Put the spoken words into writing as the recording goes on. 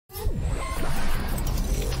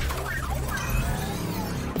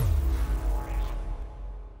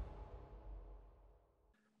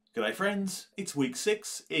G'day friends, it's week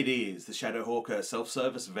 6. It is the Shadowhawker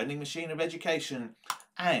self-service vending machine of education,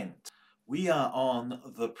 and we are on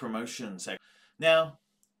the promotion section. Now,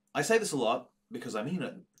 I say this a lot because I mean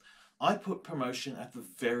it. I put promotion at the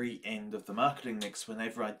very end of the marketing mix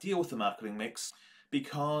whenever I deal with the marketing mix,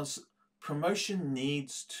 because promotion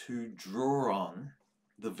needs to draw on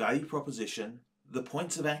the value proposition, the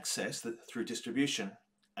points of access through distribution,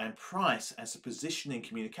 and price as a positioning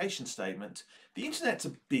communication statement. The internet's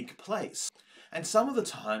a big place, and some of the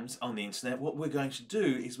times on the internet what we're going to do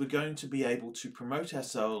is we're going to be able to promote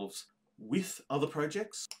ourselves with other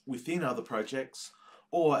projects, within other projects,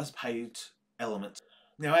 or as paid elements.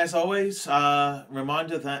 Now, as always,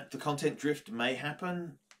 reminder that the content drift may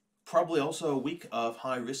happen. Probably also a week of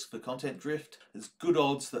high risk for content drift. There's good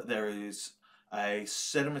odds that there is a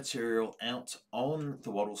set of material out on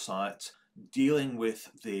the Waddle site dealing with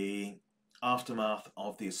the aftermath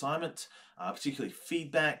of the assignment, particularly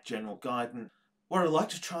feedback, general guidance. What I like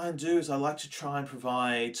to try and do is I like to try and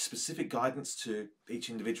provide specific guidance to each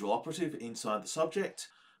individual operative inside the subject,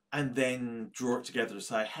 and then draw it together to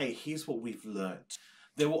say, hey, here's what we've learned.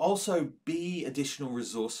 There will also be additional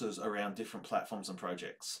resources around different platforms and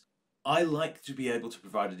projects. I like to be able to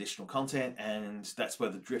provide additional content, and that's where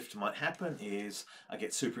the drift might happen. Is I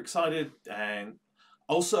get super excited, and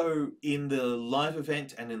also in the live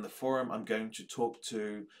event and in the forum I'm going to talk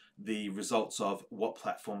to the results of what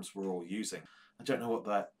platforms we're all using. I don't know what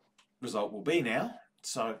that result will be now,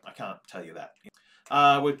 so I can't tell you that.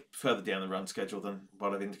 We're further down the run schedule than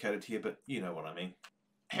what I've indicated here, but you know what I mean.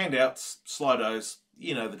 Handouts, Slidos,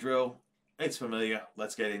 you know the drill. It's familiar.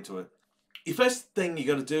 Let's get into it. Your first thing you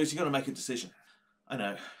got to do is you got to make a decision. I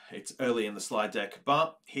know it's early in the slide deck,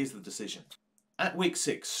 but here's the decision. At week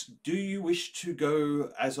 6, do you wish to go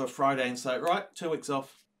as of Friday and say, right, 2 weeks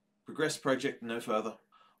off, progress project no further?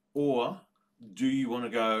 Or do you want to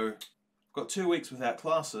go, I've got 2 weeks without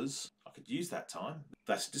classes, I could use that time.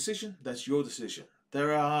 That's a decision, that's your decision.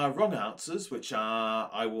 There are wrong answers, which are,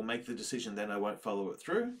 I will make the decision, then I won't follow it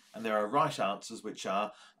through. And there are right answers, which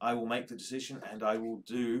are, I will make the decision and I will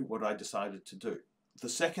do what I decided to do. The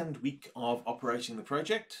second week of operating the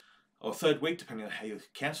project, or third week, depending on how you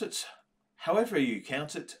count it, however you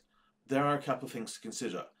count it, there are a couple of things to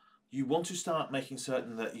consider. You want to start making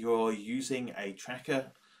certain that you're using a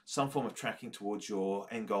tracker, some form of tracking towards your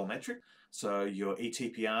end goal metric. So your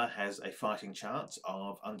ETPR has a fighting chance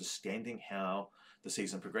of understanding how the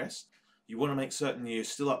season progressed. You want to make certain you're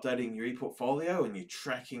still updating your e-portfolio and you're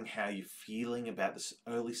tracking how you're feeling about this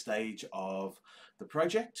early stage of the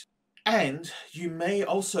project. And you may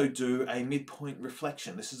also do a midpoint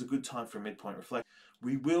reflection. This is a good time for a midpoint reflection.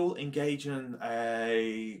 We will engage in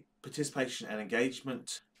a participation and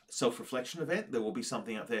engagement self-reflection event. There will be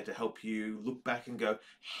something up there to help you look back and go,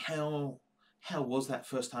 how was that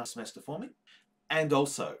first half semester for me? And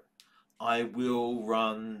also, I will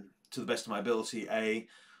run, to the best of my ability, a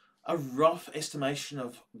rough estimation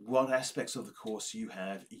of what aspects of the course you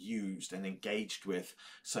have used and engaged with.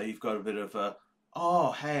 So you've got a bit of a,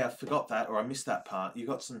 oh, hey, I forgot that, or I missed that part. You've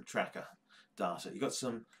got some tracker data. You've got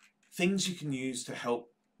some things you can use to help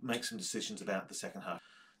make some decisions about the second half.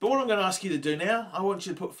 But what I'm going to ask you to do now, I want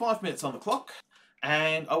you to put 5 minutes on the clock,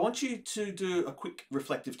 and I want you to do a quick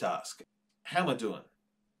reflective task. How am I doing?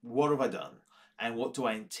 What have I done? And what do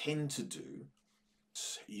I intend to do?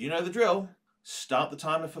 You know the drill. Start the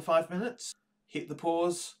timer for 5 minutes, hit the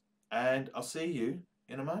pause, and I'll see you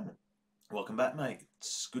in a moment. Welcome back, mate.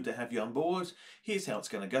 It's good to have you on board. Here's how it's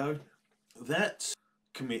going to go. That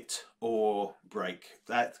commit or break,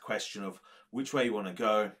 that question of which way you want to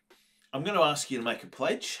go, I'm going to ask you to make a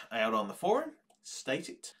pledge out on the forum. State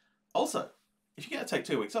it. Also, if you're going to take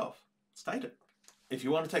 2 weeks off, state it. If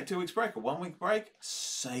you want to take 2 weeks break or 1 week break,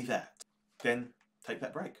 say that. Then take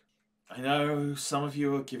that break. I know some of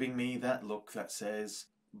you are giving me that look that says,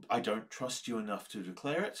 I don't trust you enough to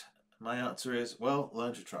declare it. My answer is, well,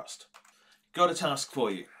 learn to trust. Got a task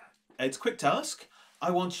for you. It's a quick task.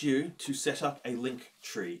 I want you to set up a link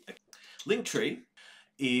tree. Link tree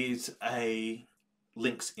is a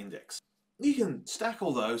links index. You can stack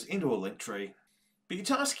all those into a link tree, but your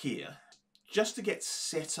task here, just to get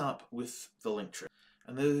set up with the link tree.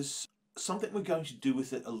 And there's something we're going to do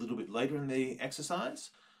with it a little bit later in the exercise.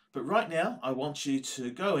 But right now, I want you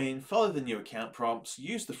to go in, follow the new account prompts,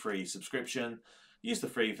 use the free subscription, use the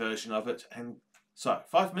free version of it. And so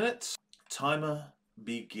 5 minutes, timer,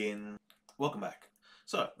 begin. Welcome back.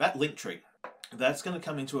 So that link tree, that's going to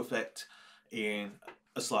come into effect in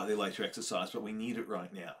a slightly later exercise, but we need it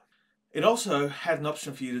right now. It also had an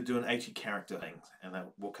option for you to do an 80 character thing, and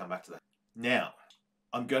we'll come back to that. Now,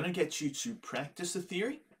 I'm going to get you to practice the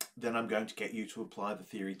theory then I'm going to get you to apply the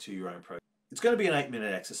theory to your own project. It's going to be an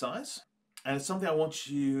 8-minute exercise, and it's something I want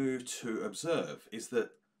you to observe is that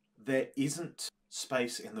there isn't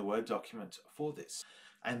space in the Word document for this.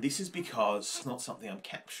 And this is because it's not something I'm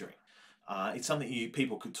capturing. It's something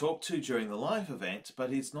people could talk to during the live event,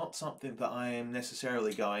 but it's not something that I am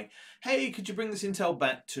necessarily going, hey, could you bring this intel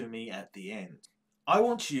back to me at the end? I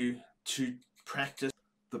want you to practice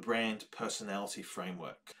the brand personality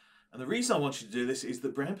framework. And the reason I want you to do this is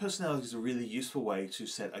that brand personality is a really useful way to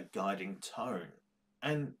set a guiding tone.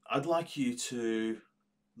 And I'd like you to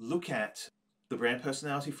look at the brand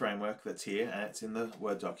personality framework that's here, and it's in the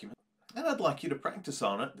Word document. And I'd like you to practice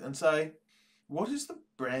on it and say, what is the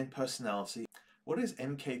brand personality? What is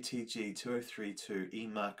MKTG2032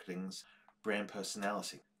 eMarketing's brand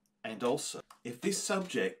personality? And also, if this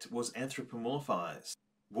subject was anthropomorphized,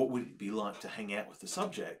 what would it be like to hang out with the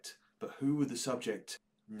subject? But who would the subject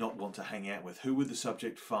not want to hang out with? Who would the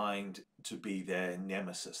subject find to be their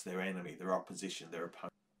nemesis, their enemy, their opposition, their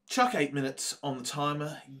opponent? Chuck 8 minutes on the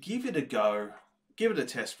timer, give it a go, give it a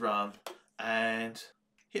test run, and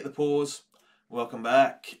hit the pause. Welcome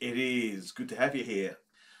back. It is good to have you here.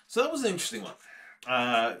 So that was an interesting one.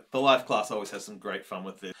 The live class always has some great fun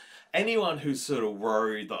with this. Anyone who's sort of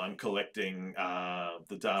worried that I'm collecting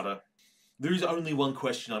the data, there is only one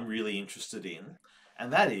question I'm really interested in,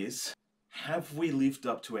 and that is, have we lived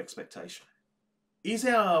up to expectation? Is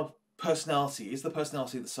the personality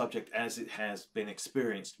of the subject as it has been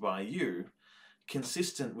experienced by you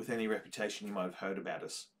consistent with any reputation you might have heard about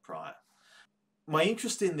us prior? My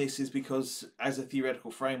interest in this is because as a theoretical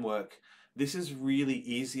framework, this is really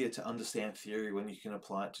easier to understand theory when you can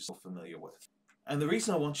apply it to something you're familiar with. And the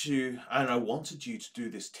reason I wanted you to do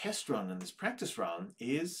this test run and this practice run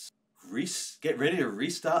is get ready to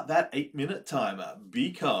restart that 8-minute timer,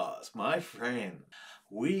 because, my friend,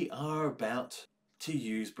 we are about to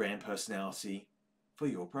use brand personality for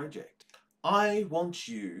your project. I want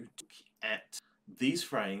you to look at these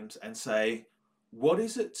frames and say, what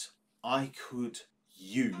is it I could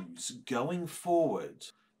use going forward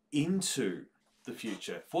into the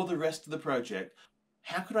future for the rest of the project?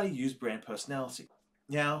 How could I use brand personality?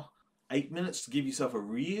 Now, 8 minutes to give yourself a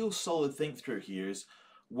real solid think through here is,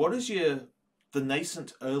 what is the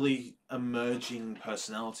nascent, early, emerging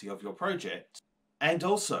personality of your project? And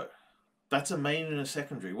also, that's a main and a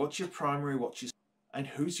secondary. What's your primary, and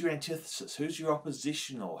who's your antithesis? Who's your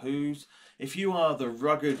oppositional? If you are the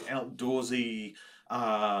rugged, outdoorsy,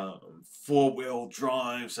 4-wheel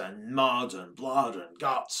drives and mud and blood and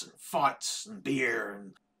guts and fights and beer,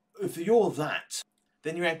 and if you're that,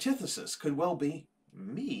 then your antithesis could well be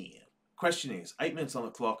me. Question is, 8 minutes on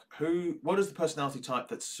the clock, what is the personality type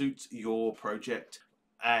that suits your project?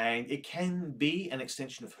 And it can be an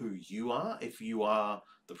extension of who you are if you are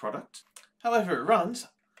the product. However it runs,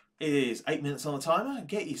 it is 8 minutes on the timer.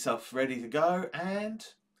 Get yourself ready to go and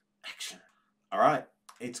action. All right,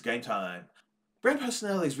 it's game time. Brand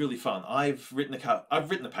personality is really fun. I've written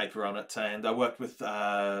a paper on it, and I worked with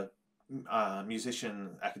a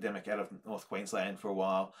musician academic out of North Queensland for a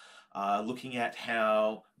while, looking at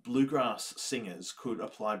how bluegrass singers could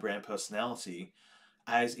apply brand personality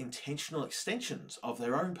as intentional extensions of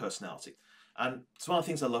their own personality. And it's one of the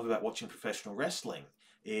things I love about watching professional wrestling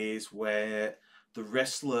is where the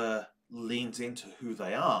wrestler leans into who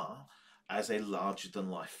they are as a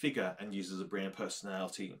larger-than-life figure and uses a brand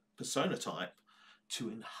personality persona type to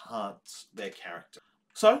enhance their character.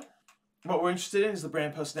 So, what we're interested in is the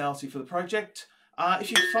brand personality for the project. If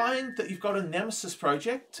you find that you've got a nemesis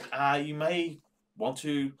project, you may want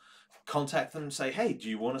to contact them and say, hey, do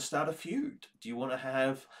you want to start a feud? Do you want to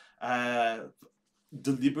have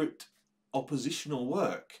deliberate oppositional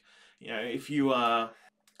work? You know, if you are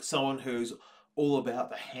someone who's all about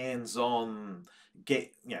the hands-on,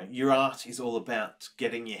 your art is all about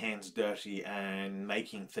getting your hands dirty and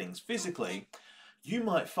making things physically, you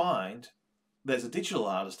might find there's a digital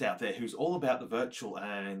artist out there who's all about the virtual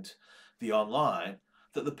and the online,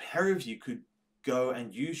 that the pair of you could go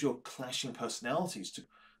and use your clashing personalities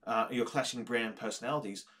your clashing brand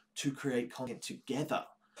personalities to create content together,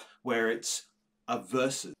 where it's a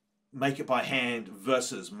versus, make it by hand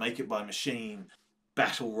versus make it by machine,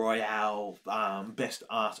 battle royale, best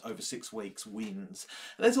art over 6 weeks wins.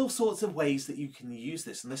 There's all sorts of ways that you can use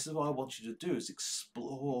this, and this is what I want you to do, is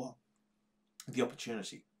explore the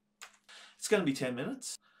opportunity. It's going to be 10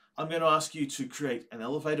 minutes. I'm going to ask you to create an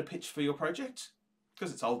elevator pitch for your project,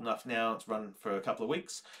 because it's old enough now, it's run for a couple of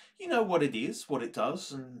weeks. You know what it is, what it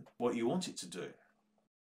does, and what you want it to do.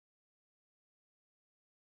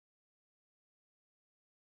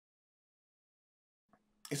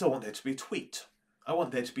 Is I want there to be a tweet. I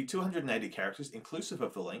want there to be 280 characters inclusive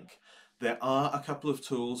of the link. There are a couple of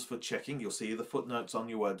tools for checking. You'll see the footnotes on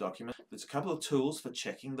your Word document. There's a couple of tools for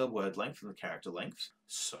checking the word length and the character length.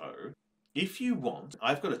 So if you want,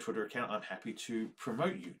 I've got a Twitter account. I'm happy to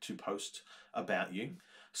promote you, to post about you.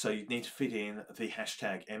 So you need to fit in the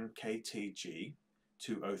hashtag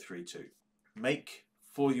MKTG2032. Make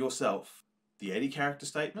for yourself the 80 character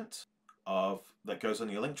statement that goes on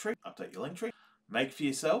your link tree. Update your link tree. Make for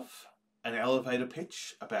yourself an elevator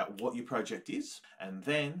pitch about what your project is, and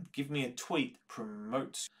then give me a tweet,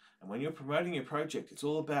 promote. And when you're promoting your project, it's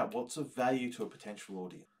all about what's of value to a potential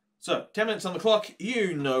audience. So 10 minutes on the clock,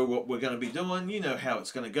 you know what we're going to be doing, you know how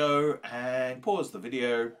it's going to go, and pause the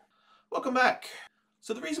video. Welcome back.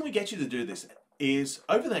 So the reason we get you to do this is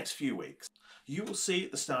over the next few weeks, you will see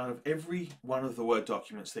at the start of every one of the Word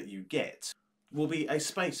documents that you get will be a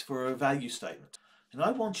space for a value statement. And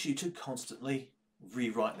I want you to constantly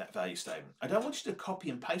rewrite that value statement. I don't want you to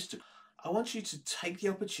copy and paste it. I want you to take the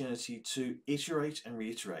opportunity to iterate and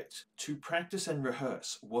reiterate, to practice and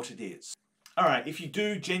rehearse what it is. All right, if you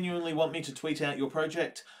do genuinely want me to tweet out your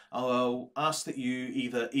project, I'll ask that you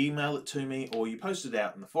either email it to me or you post it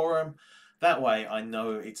out in the forum. That way I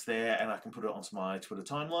know it's there and I can put it onto my Twitter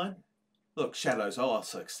timeline. Look, Shadows, I'll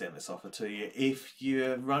also extend this offer to you. If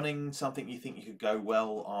you're running something you think you could go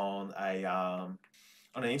well on an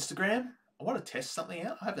Instagram, I want to test something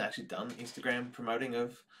out. I haven't actually done Instagram promoting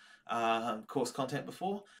of course content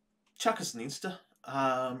before. Chuck us an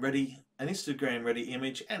Instagram ready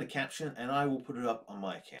image and a caption, and I will put it up on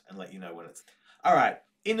my account and let you know when it's. All right,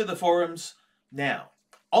 into the forums. Now,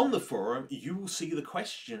 on the forum, you will see the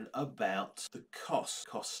question about the cost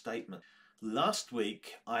statement. Last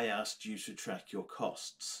week, I asked you to track your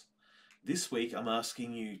costs. This week, I'm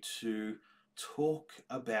asking you to talk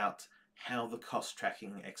about how the cost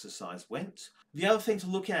tracking exercise went. The other thing to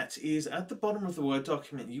look at is at the bottom of the Word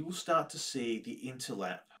document, you will start to see the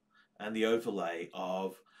interlap and the overlay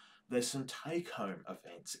of there's some take-home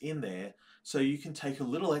events in there, so you can take a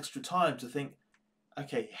little extra time to think,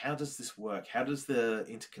 okay, how does this work? How does the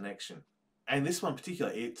interconnection? And this one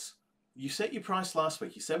particular, it's you set your price last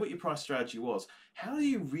week, you said what your price strategy was. How do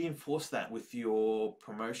you reinforce that with your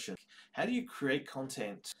promotion? How do you create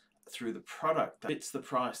content through the product that fits the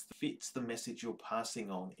price, that fits the message you're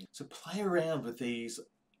passing on? So play around with these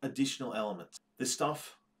additional elements. There's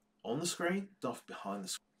stuff on the screen, stuff behind the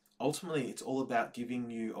screen. Ultimately, it's all about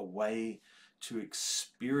giving you a way to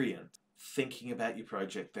experience thinking about your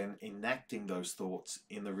project, then enacting those thoughts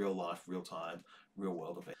in the real life, real time, real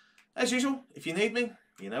world event. As usual, if you need me,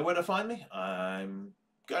 you know where to find me. I'm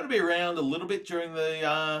going to be around a little bit during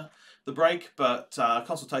the break, but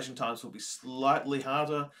consultation times will be slightly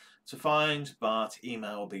harder to find, but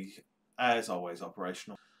email will be, as always,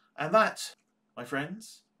 operational. And that, my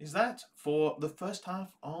friends, is that for the first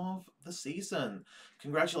half of the season.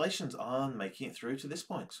 Congratulations on making it through to this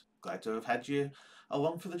point. Glad to have had you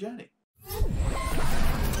along for the journey.